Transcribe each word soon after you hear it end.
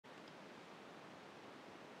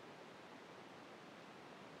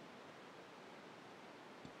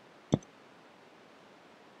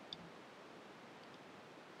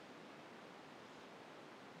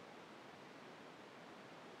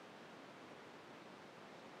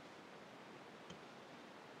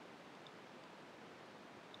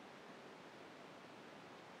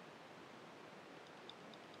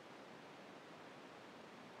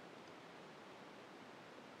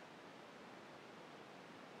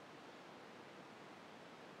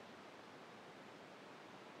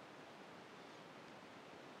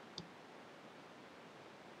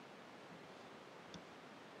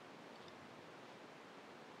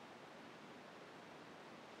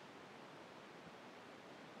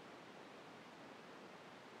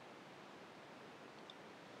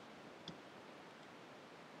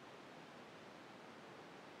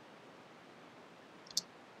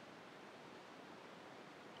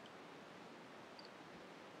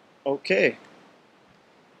Okay,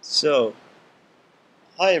 so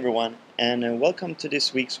hi everyone, and welcome to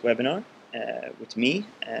this week's webinar with me.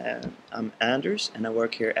 I'm Anders, and I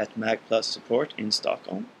work here at magplus Support in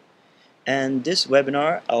Stockholm. And this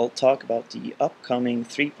webinar, I'll talk about the upcoming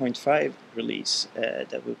 3.5 release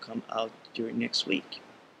that will come out during next week.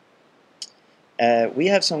 We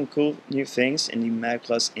have some cool new things in the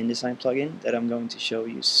magplus InDesign plugin that I'm going to show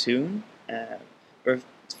you soon. But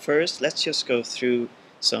first, let's just go through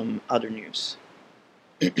some other news.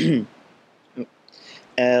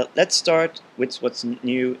 Let's start with what's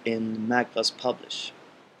new in magplus Publish.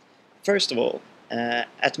 First of all,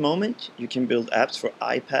 at the moment you can build apps for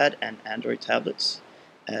iPad and Android tablets,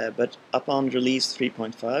 but upon release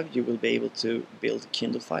 3.5 you will be able to build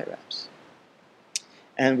Kindle Fire apps.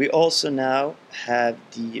 And we also now have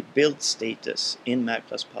the build status in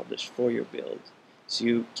magplus Publish for your build, so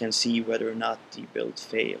you can see whether or not the build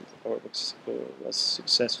failed or was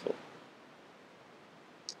successful.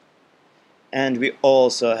 And we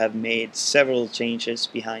also have made several changes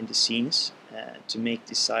behind the scenes to make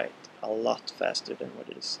the site a lot faster than what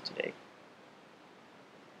it is today.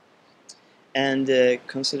 And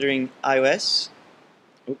considering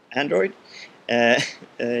Android,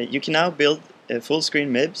 you can now build full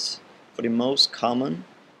screen MIBs for the most common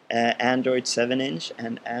Android 7-inch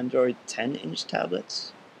and Android 10-inch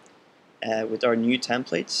tablets with our new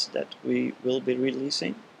templates that we will be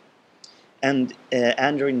releasing. And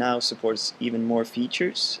Android now supports even more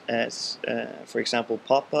features, as for example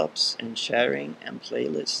pop-ups and sharing and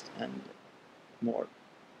playlist and more.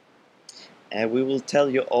 We will tell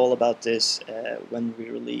you all about this when we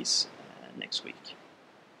release next week.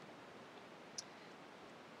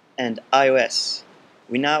 And iOS.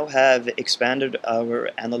 We now have expanded our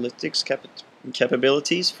analytics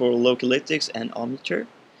capabilities for Localytics and Omniture,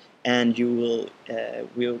 and you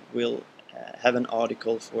will have an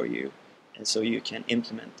article for you, and so you can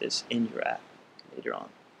implement this in your app later on.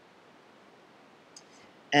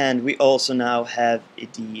 And we also now have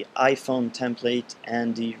the iPhone template,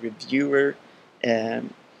 and the reviewer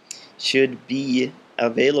should be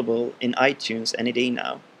available in iTunes any day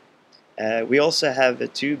now. We also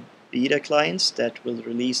have two beta clients that will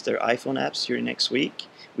release their iPhone apps during next week.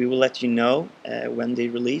 We will let you know when they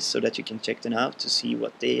release so that you can check them out to see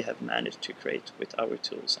what they have managed to create with our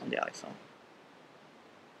tools on the iPhone.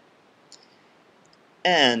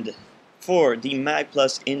 And for the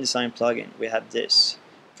magplus InDesign plugin, we have this.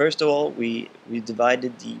 First of all, we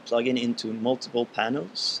divided the plugin into multiple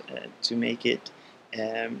panels to make it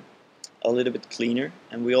a little bit cleaner,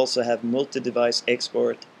 and we also have multi-device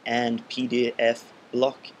export and PDF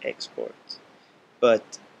block export.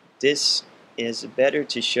 But this is better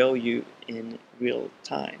to show you in real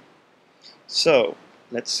time. So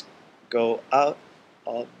let's go out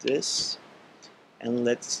of this and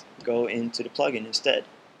let's go into the plugin instead.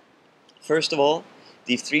 First of all,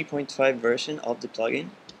 the 3.5 version of the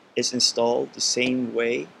plugin is installed the same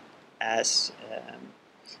way as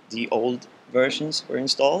the old versions were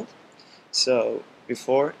installed. So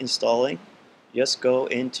before installing, just go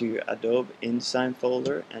into your Adobe InDesign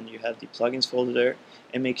folder, and you have the plugins folder there,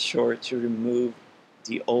 and make sure to remove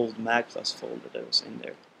the old magplus folder that was in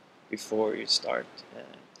there before you start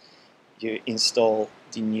you install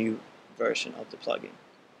the new version of the plugin.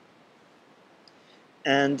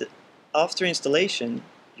 And after installation,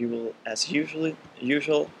 you will, as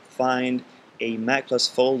usual, find a magplus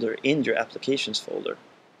folder in your applications folder.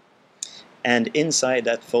 And inside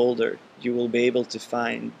that folder, you will be able to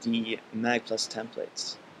find the magplus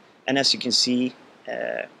templates. And as you can see,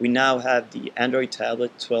 we now have the Android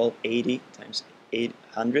tablet 1280 x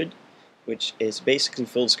 800, which is basically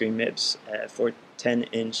full screen MIBs for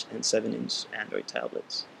 10-inch and 7-inch Android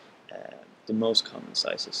tablets, the most common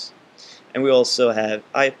sizes. And we also have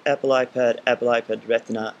Apple iPad, Apple iPad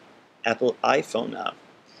Retina, Apple iPhone now,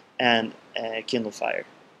 and Kindle Fire.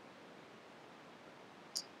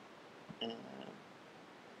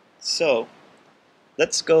 So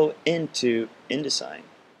let's go into InDesign.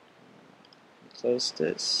 Close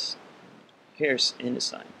this. Here's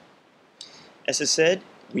InDesign. As I said,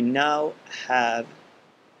 we now have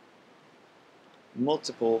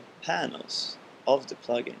multiple panels of the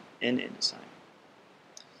plugin in InDesign.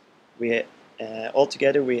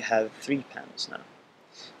 Altogether we have 3 panels now.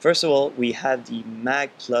 First of all, we have the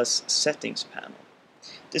magplus settings panel.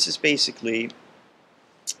 This is basically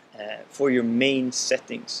for your main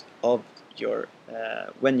settings of your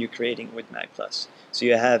when you're creating with magplus. So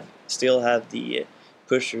you still have the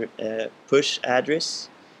push address,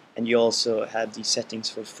 and you also have the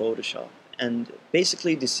settings for Photoshop, and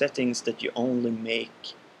basically the settings that you only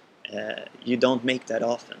make you don't make that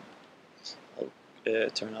often.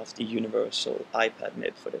 turn off the universal iPad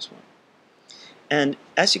nib for this one. And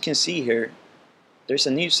as you can see here, there's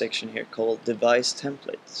a new section here called device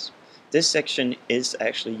templates. This section is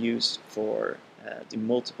actually used for the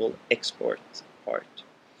multiple export part.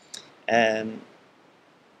 And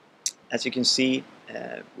as you can see,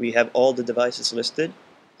 we have all the devices listed,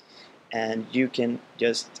 and you can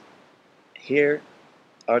just, here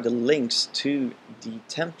are the links to the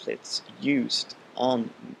templates used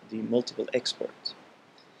on the multiple export.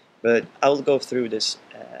 But I will go through this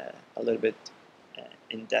a little bit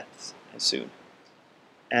in depth soon.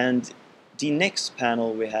 And the next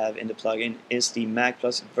panel we have in the plugin is the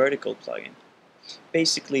magplus vertical plugin.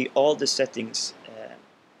 Basically all the settings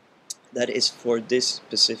that is for this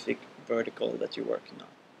specific vertical that you're working on.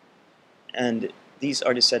 And these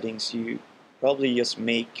are the settings you probably just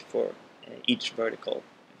make for each vertical.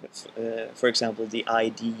 For example, the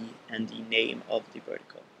ID and the name of the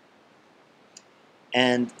vertical.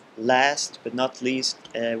 And last but not least,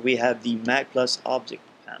 we have the magplus object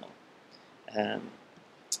panel.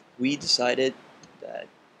 We decided that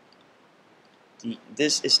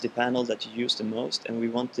this is the panel that you use the most, and we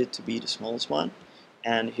want it to be the smallest one.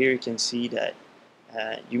 And here you can see that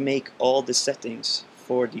you make all the settings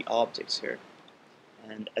for the objects here.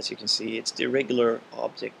 And as you can see, it's the regular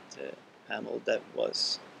object panel that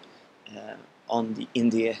was in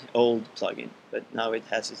the old plugin, but now it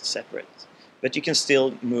has it separate. But you can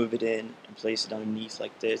still move it in and place it underneath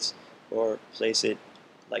like this, or place it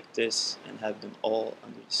like this and have them all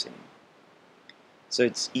under the same. So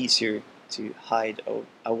it's easier to hide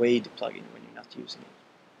away the plugin when you're not using it.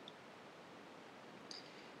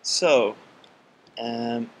 So,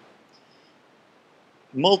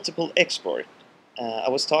 multiple export. I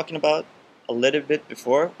was talking about a little bit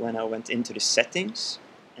before when I went into the settings,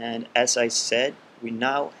 and as I said, we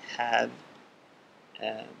now have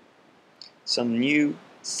some new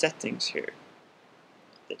settings here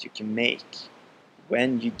that you can make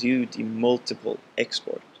when you do the multiple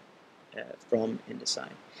export from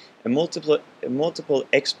InDesign. A multiple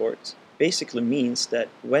export basically means that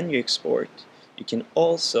when you export, you can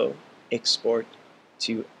also export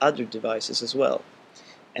to other devices as well.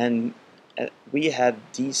 And we have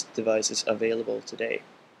these devices available today.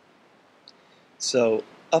 So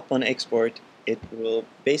upon export, it will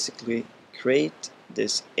basically create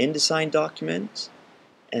this InDesign document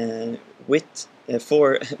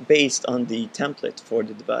based on the template for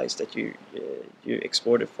the device that you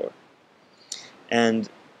exported for. And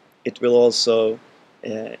it will also,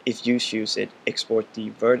 if you choose it, export the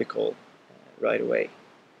vertical right away.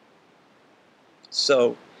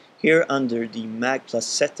 So here under the magplus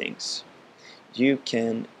settings, you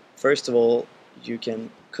can, first of all, you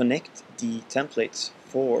can connect the templates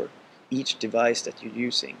for each device that you're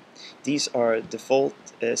using. These are default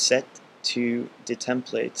set to the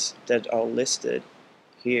templates that are listed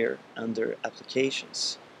here under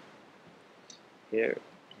applications. Here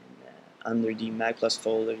under the magplus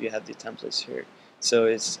folder, you have the templates here. So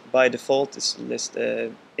it's by default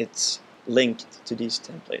it's linked to these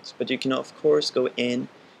templates, but you can of course go in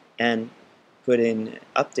and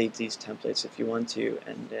update these templates if you want to,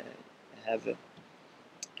 and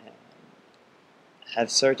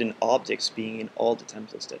have certain objects being in all the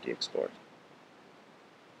templates that you export.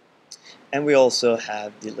 And we also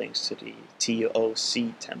have the links to the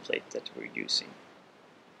TOC template that we're using.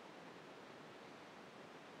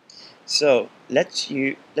 So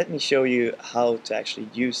let me show you how to actually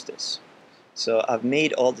use this. So I've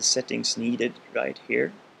made all the settings needed right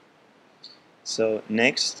here. So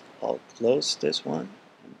next I'll close this one.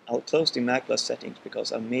 I'll close the magplus settings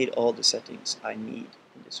because I've made all the settings I need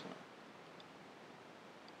in this one.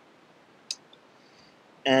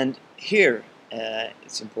 And here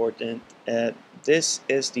it's important, this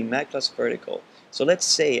is the magplus vertical. So let's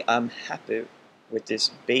say I'm happy with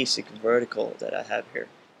this basic vertical that I have here.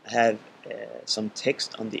 I have some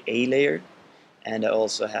text on the A layer, and I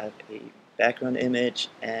also have a background image,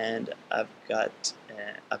 and I've got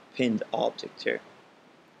a pinned object here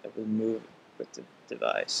that will move with the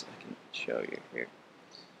device. I can show you here.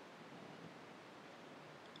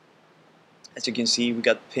 As you can see, we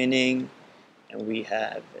got pinning, and we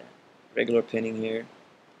have regular pinning here,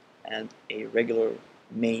 and a regular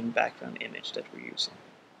main background image that we're using.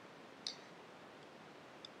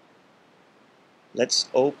 Let's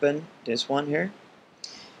open this one here.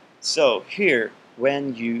 So here,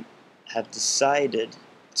 when you have decided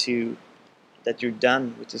that you're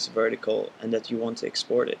done with this vertical and that you want to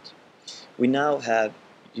export it,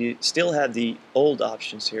 you still have the old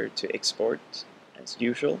options here to export as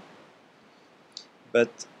usual,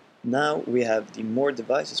 but Now we have the More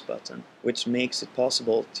Devices button, which makes it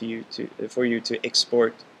possible for you to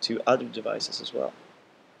export to other devices as well.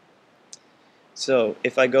 So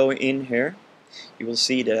if I go in here, you will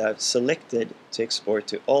see that I've selected to export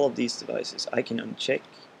to all of these devices. I can uncheck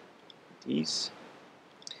these.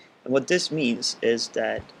 And what this means is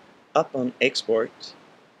that upon export,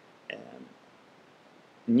 um,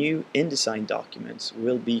 new InDesign documents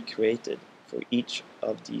will be created for each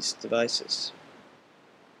of these devices.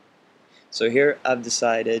 So here I've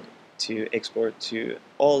decided to export to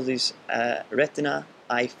all these Retina,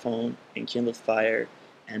 iPhone, and Kindle Fire,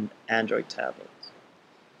 and Android tablet.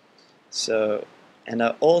 So, and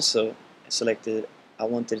I also selected I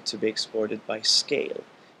wanted it to be exported by scale.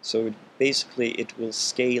 So basically it will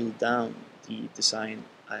scale down the design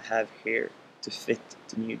I have here to fit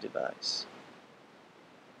the new device.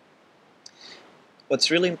 What's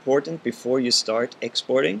really important before you start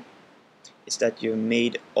exporting is that you've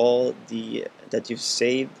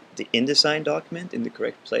saved the InDesign document in the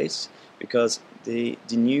correct place, because the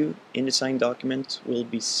new InDesign document will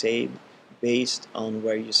be saved based on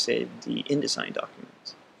where you saved the InDesign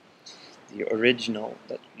document, the original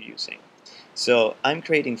that you're using. So I'm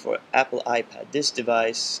creating for Apple iPad. This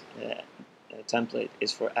device template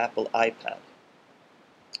is for Apple iPad.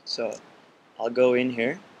 So I'll go in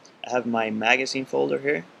here. I have my magazine folder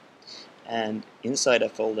here, and inside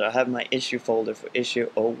that folder I have my issue folder for issue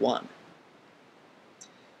 01.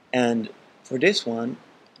 And for this one,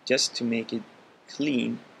 just to make it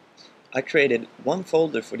clean, I created one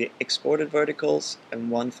folder for the exported verticals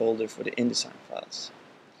and one folder for the InDesign files.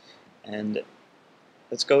 And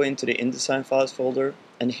let's go into the InDesign files folder,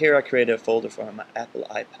 and here I created a folder for my Apple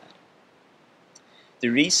iPad. The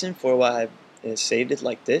reason for why I've saved it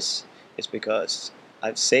like this is because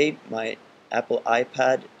I've saved my Apple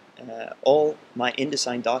iPad, all my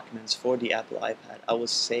InDesign documents for the Apple iPad I will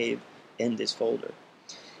save in this folder.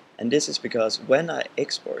 And this is because when I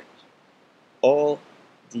export, all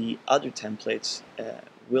the other templates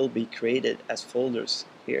will be created as folders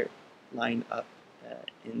here, lined up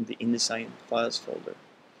in the InDesign files folder.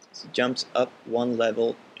 So it jumps up one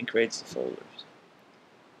level and creates the folders.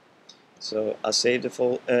 So I'll save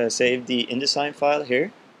the InDesign file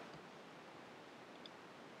here.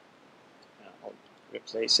 I'll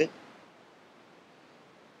replace it.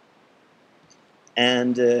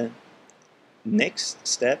 And next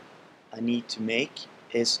step I need to make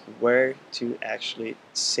is where to actually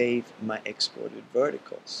save my exported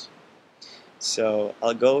verticals. So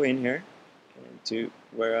I'll go in here to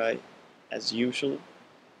where I, as usual,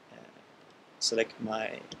 select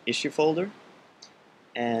my issue folder,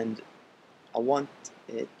 and I want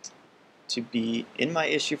it to be in my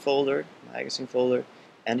issue folder, magazine folder,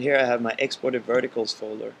 and here I have my exported verticals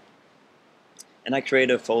folder, and I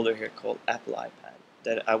create a folder here called Apple iPad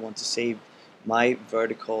that I want to save my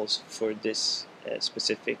verticals for this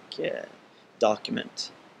specific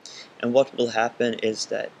document. And what will happen is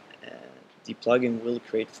that the plugin will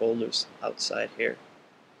create folders outside here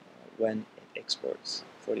when it exports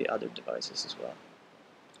for the other devices as well.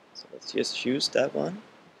 So let's just choose that one.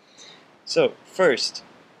 So first,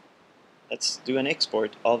 let's do an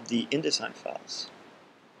export of the InDesign files.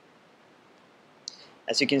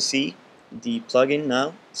 As you can see, the plugin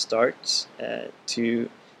now starts to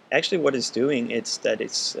actually what it's doing is that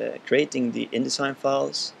it's creating the InDesign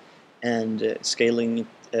files and scaling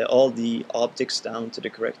all the objects down to the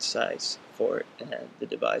correct size for the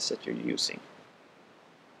device that you're using.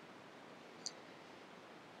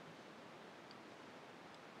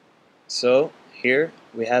 So here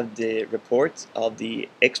we have the report of the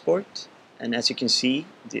export, and as you can see,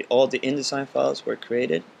 all the InDesign files were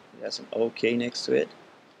created. It has an OK next to it.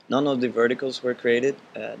 None of the verticals were created.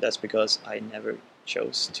 That's because I never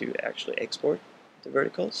chose to actually export the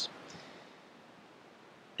verticals.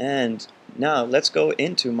 And now let's go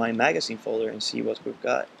into my magazine folder and see what we've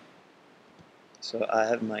got. So I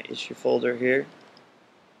have my issue folder here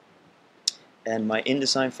and my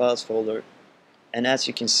InDesign files folder, and as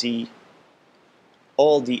you can see,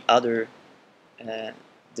 all the other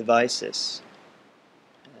devices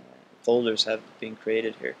folders have been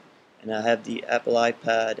created here, and I have the Apple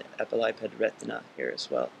iPad Retina here as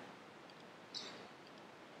well.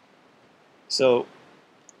 So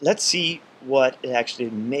let's see what it actually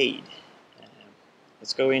made.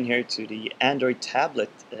 Let's go in here to the Android tablet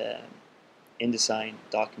InDesign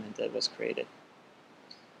document that was created.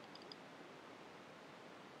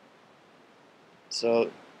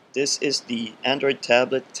 So this is the Android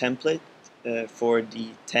tablet template for the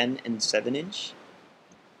 10 and 7 inch.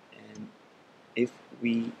 And if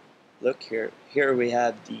we look here, here we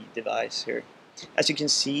have the device here. As you can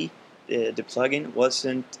see, the plugin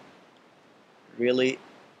wasn't really,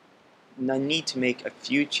 I need to make a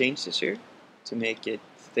few changes here to make it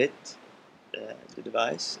fit the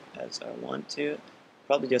device as I want to.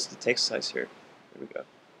 Probably just the text size here. Here we go.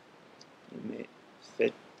 It may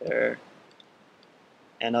fit there.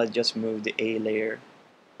 And I'll just move the A layer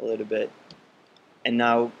a little bit. And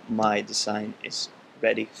now my design is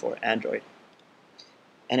ready for Android.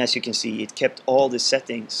 And as you can see, it kept all the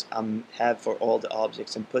settings I have for all the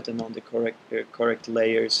objects and put them on the correct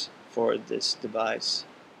layers for this device.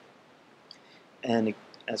 And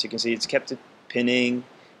as you can see, it's kept the pinning,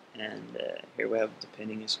 and here we have the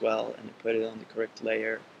pinning as well, and put it on the correct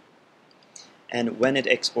layer. And when it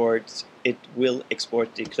exports, it will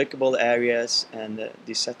export the clickable areas and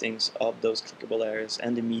the settings of those clickable areas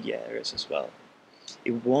and the media areas as well.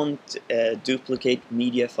 It won't duplicate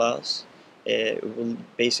media files. It will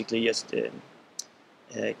basically just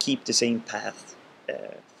keep the same path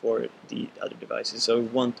for the other devices, so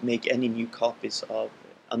it won't make any new copies of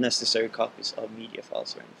unnecessary copies of media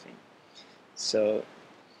files or anything. So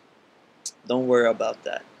don't worry about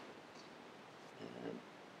that.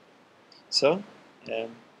 So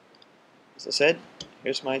as I said,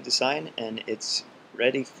 here's my design, and it's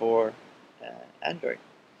ready for Android.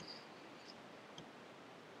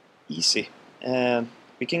 Easy.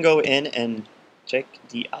 We can go in and check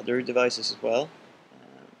the other devices as well.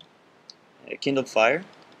 Kindle Fire.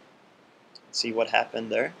 Let's see what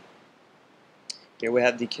happened there. Here we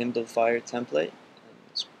have the Kindle Fire template. And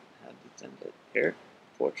let's have the template here,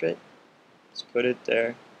 portrait. Let's put it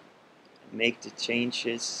there and make the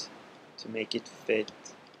changes to make it fit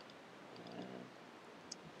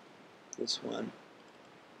this one.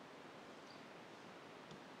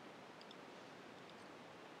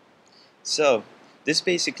 So this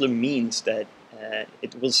basically means that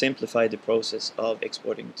it will simplify the process of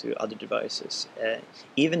exporting to other devices.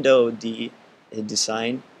 Even though the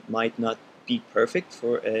design might not be perfect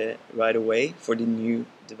for right away for the new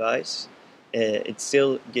device, it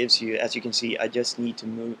still gives you, as you can see, I just need to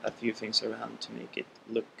move a few things around to make it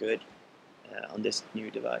look good on this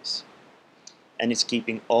new device. And it's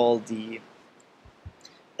keeping all the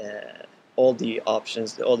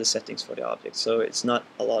options, all the settings for the object. So it's not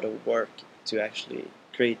a lot of work to actually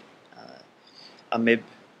create a MIB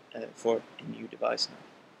for a new device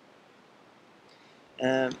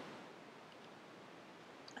now.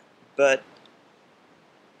 But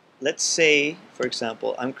let's say, for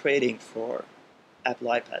example, I'm creating for Apple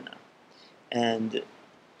iPad now, and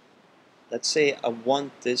let's say I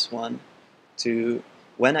want this one to,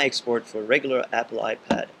 when I export for regular Apple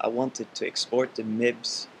iPad, I wanted to export the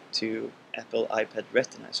MIBs to Apple iPad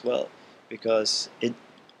Retina as well, because it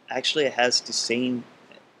actually has the same,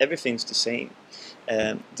 everything's the same.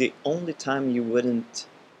 The only time you wouldn't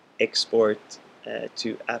export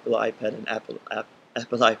to Apple iPad and Apple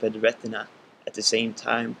iPad Retina at the same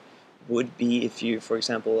time would be if you, for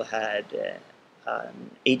example, had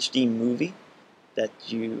an HD movie that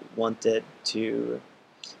you wanted to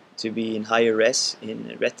be in higher res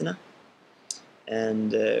in Retina,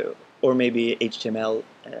 and or maybe HTML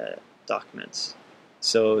documents.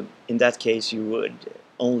 So in that case, you would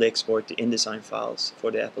only export the InDesign files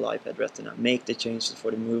for the Apple iPad Retina, make the changes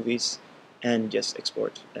for the movies, and just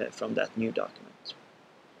export from that new document.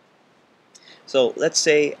 So let's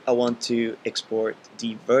say I want to export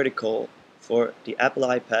the vertical for the Apple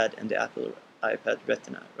iPad and the Apple iPad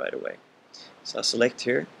Retina right away. So I select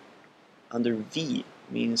here. Under V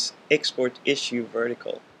means export issue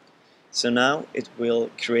vertical. So now it will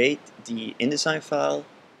create the InDesign file,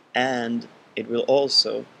 and it will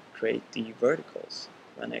also create the verticals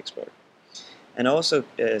when I export. And also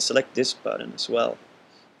select this button as well.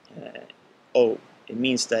 O, it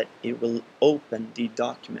means that it will open the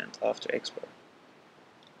document after export.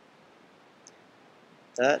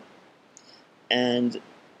 That, and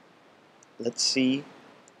let's see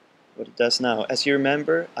what it does now. As you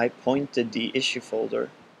remember, I pointed the issue folder,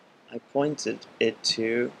 I pointed it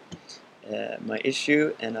to my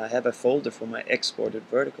issue, and I have a folder for my exported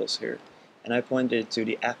verticals here, and I pointed it to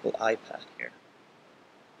the Apple iPad here.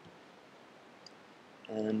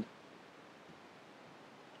 And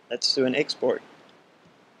let's do an export,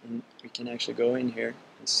 and we can actually go in here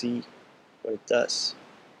and see what it does.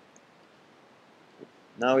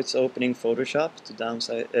 Now it's opening Photoshop to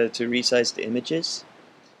to resize the images,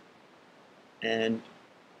 and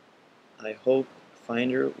I hope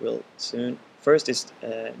Finder will soon. First it's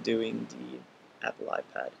doing the Apple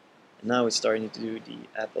iPad, and now it's starting to do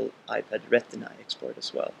the Apple iPad Retina export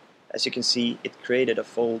as well. As you can see, it created a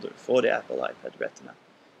folder for the Apple iPad Retina,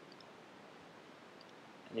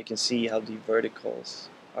 and you can see how the verticals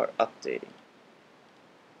are updating.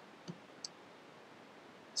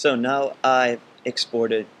 So now I've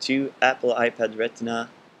exported to Apple iPad Retina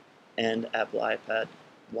and Apple iPad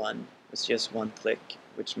 1 with just one click,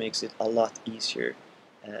 which makes it a lot easier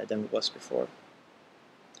than it was before.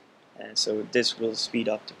 So this will speed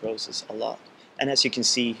up the process a lot. And as you can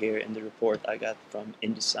see here in the report I got from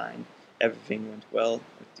InDesign, everything went well.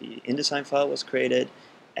 The InDesign file was created,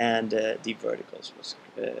 and the vertical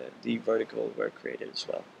were created as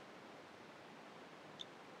well.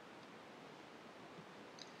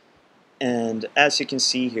 And as you can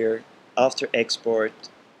see here, after export,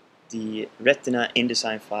 the Retina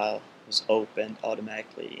InDesign file was opened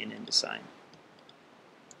automatically in InDesign.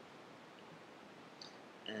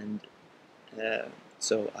 And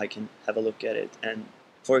so I can have a look at it. And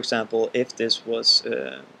for example, if this was,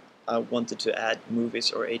 I wanted to add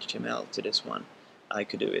movies or HTML to this one, I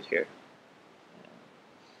could do it here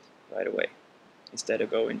right away instead of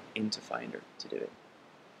going into Finder to do it.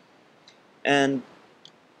 And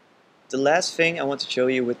the last thing I want to show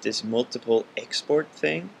you with this multiple export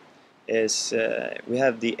thing is we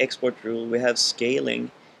have the export rule, we have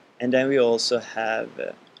scaling, and then we also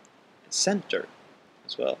have center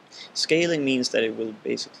as well. Scaling means that it will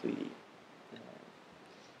basically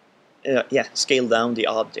scale down the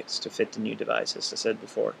objects to fit the new device, as I said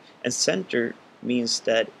before. And center means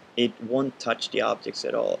that it won't touch the objects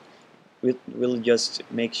at all. We'll just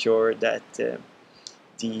make sure that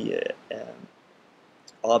the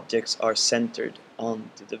objects are centered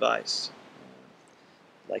on the device,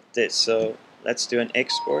 like this. So let's do an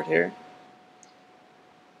export here,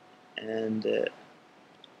 and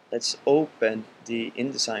let's open the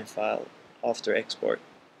InDesign file after export.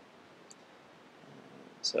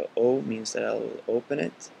 So O means that I will open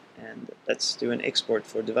it, and let's do an export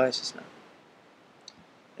for devices now.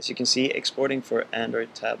 As you can see, exporting for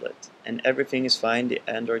Android tablet, and everything is fine. The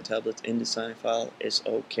Android tablet InDesign file is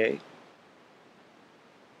okay.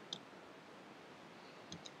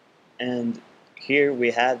 And here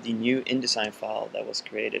we have the new InDesign file that was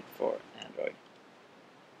created for Android.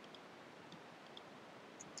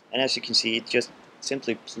 And as you can see, it just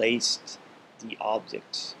simply placed the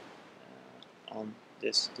objects on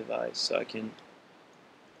this device. So I can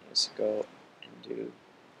just go and do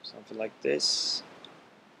something like this,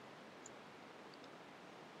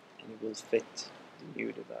 and it will fit the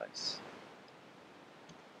new device.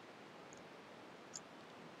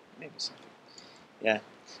 Maybe something. Yeah.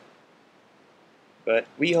 But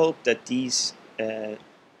we hope that these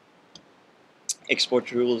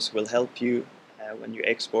export rules will help you when you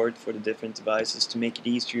export for the different devices, to make it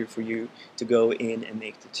easier for you to go in and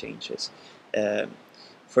make the changes.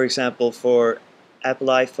 For example, for Apple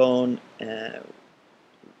iPhone,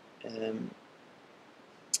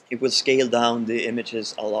 it will scale down the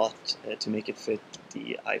images a lot to make it fit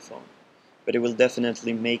the iPhone. But it will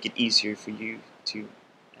definitely make it easier for you to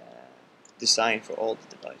design for all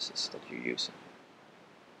the devices that you're using.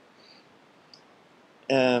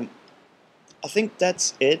 I think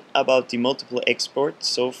that's it about the multiple exports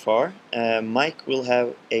so far. Mike will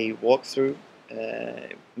have a walkthrough,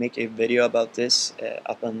 make a video about this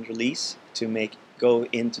upon release to go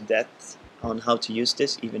into depth on how to use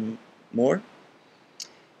this even more.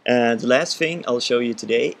 The last thing I'll show you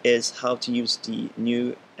today is how to use the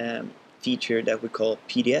new feature that we call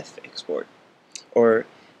PDF export, or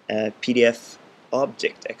PDF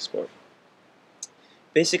object export.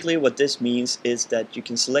 Basically what this means is that you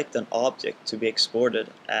can select an object to be exported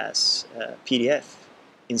as PDF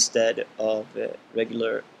instead of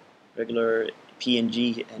regular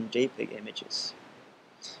PNG and JPEG images.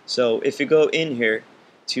 So if you go in here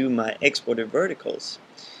to my exported verticals,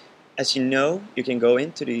 as you know, you can go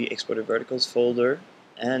into the exported verticals folder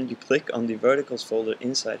and you click on the verticals folder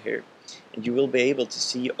inside here, and you will be able to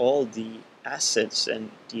see all the assets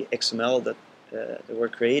and the XML that were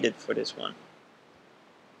created for this one.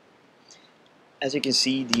 As you can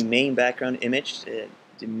see, the main background image,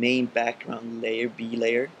 the main background layer, B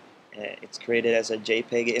layer, it's created as a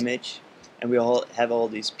JPEG image, and we all have all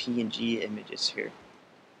these PNG images here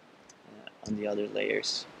on the other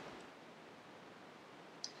layers.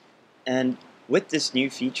 And with this new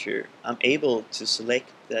feature, I'm able to select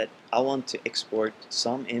that I want to export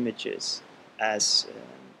some images as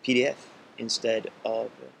PDF instead of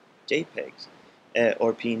JPEGs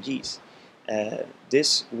or PNGs.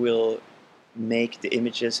 This will make the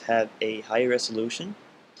images have a higher resolution,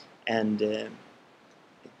 and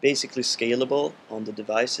basically scalable on the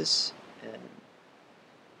devices.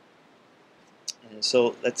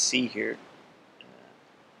 So let's see here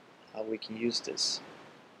how we can use this.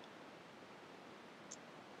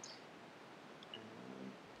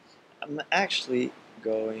 I'm actually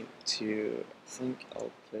going to, I think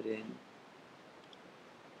I'll put in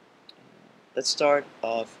let's start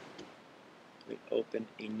off with open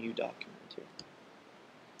a new document here.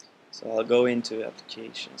 So I'll go into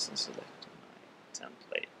applications and select my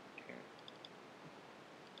template here.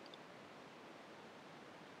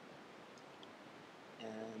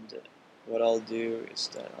 And what I'll do is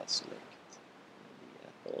that I'll select the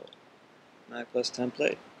Apple magplus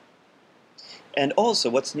template. And also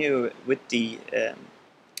what's new with the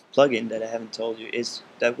plugin that I haven't told you is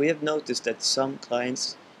that we have noticed that some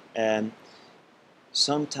clients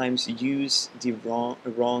sometimes use the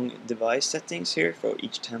wrong device settings here for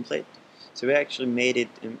each template. So we actually made it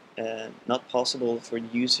not possible for the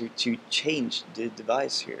user to change the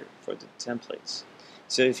device here for the templates.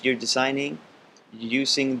 So if you're designing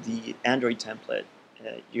using the Android template,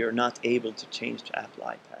 you're not able to change to Apple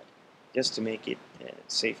iPad, just to make it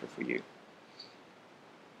safer for you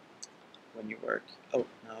when you work. Oh,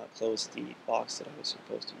 now I closed the box that I was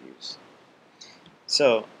supposed to use.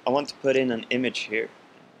 So I want to put in an image here.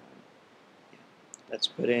 Let's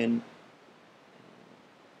put in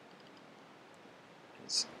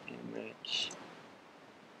this image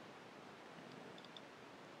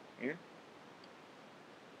here.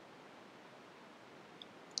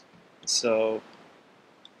 So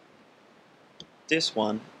this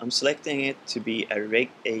one, I'm selecting it to be a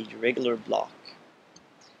regular block,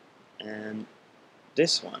 and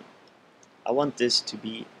this one, I want this to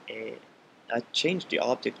be I changed the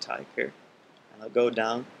object type here, and I'll go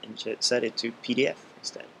down and set it to PDF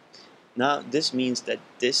instead. Now this means that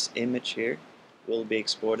this image here will be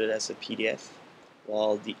exported as a PDF,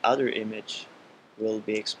 while the other image will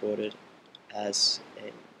be exported as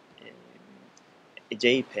a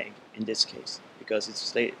JPEG in this case, because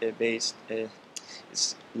it's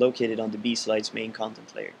it's located on the B-Slides main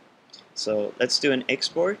content layer. So let's do an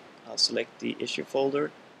export. I'll select the issue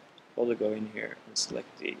folder, go in here and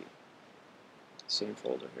select the same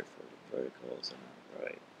folder here for the verticals, and I'll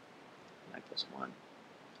write -1. And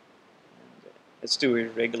let's do a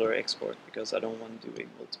regular export because I don't want to do a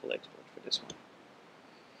multiple export for this one.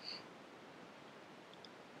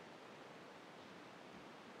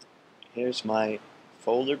 Here's my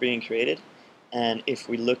folder being created, and if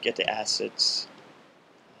we look at the assets,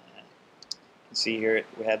 you can see here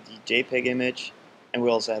we have the JPEG image, and we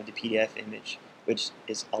also have the PDF image, which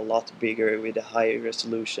is a lot bigger with a higher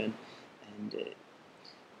resolution, and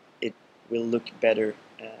it will look better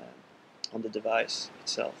on the device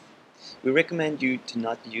itself. We recommend you to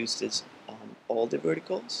not use this on all the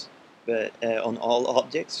verticals, but on all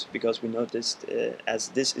objects, because we noticed as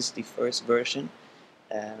this is the first version,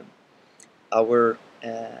 our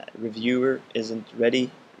reviewer isn't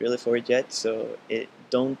ready really for it yet, so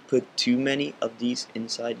don't put too many of these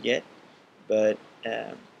inside yet, but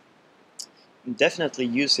definitely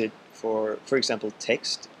use it for example,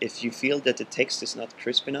 text. If you feel that the text is not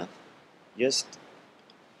crisp enough, just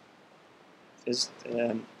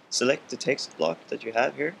select the text block that you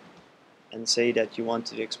have here and say that you want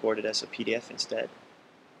to export it as a PDF instead,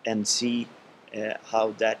 and see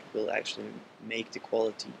how that will actually make the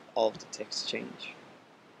quality of the text change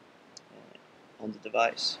on the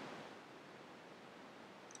device.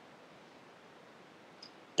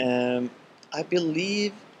 I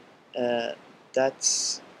believe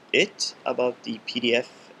that's it about the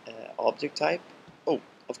PDF object type. Oh,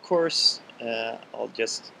 of course, I'll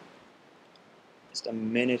just a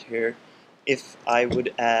minute here. If I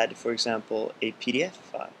would add, for example, a PDF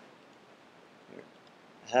file, here,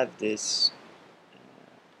 I have this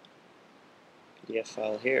PDF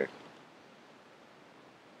file here.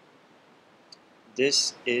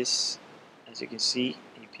 This is, as you can see,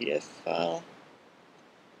 a PDF file,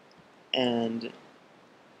 and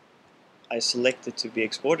I select it to be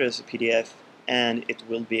exported as a PDF, and it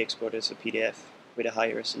will be exported as a PDF with a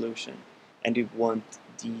higher resolution, and you want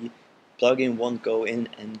the plugin won't go in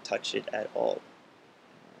and touch it at all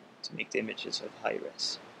to make the images of high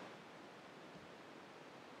res.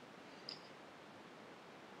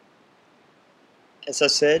 As I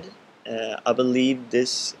said, I believe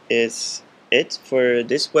this is it for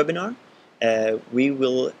this webinar. We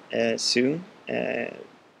will soon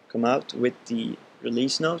come out with the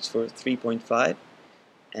release notes for 3.5,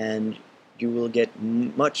 and you will get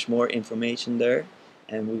much more information there,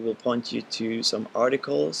 and we will point you to some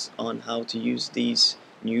articles on how to use these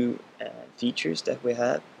new features that we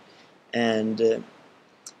have, and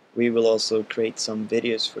we will also create some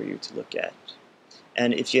videos for you to look at.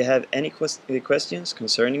 And if you have any questions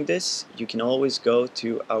concerning this, you can always go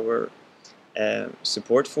to our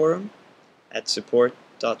support forum at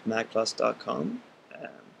support.magplus.com,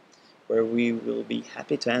 where we will be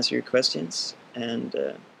happy to answer your questions. And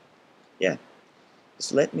yeah,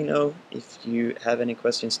 just let me know if you have any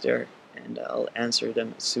questions there. and I'll answer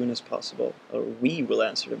them as soon as possible, or we will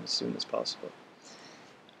answer them as soon as possible.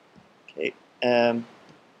 Okay,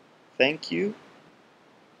 thank you,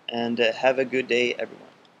 and have a good day, everyone.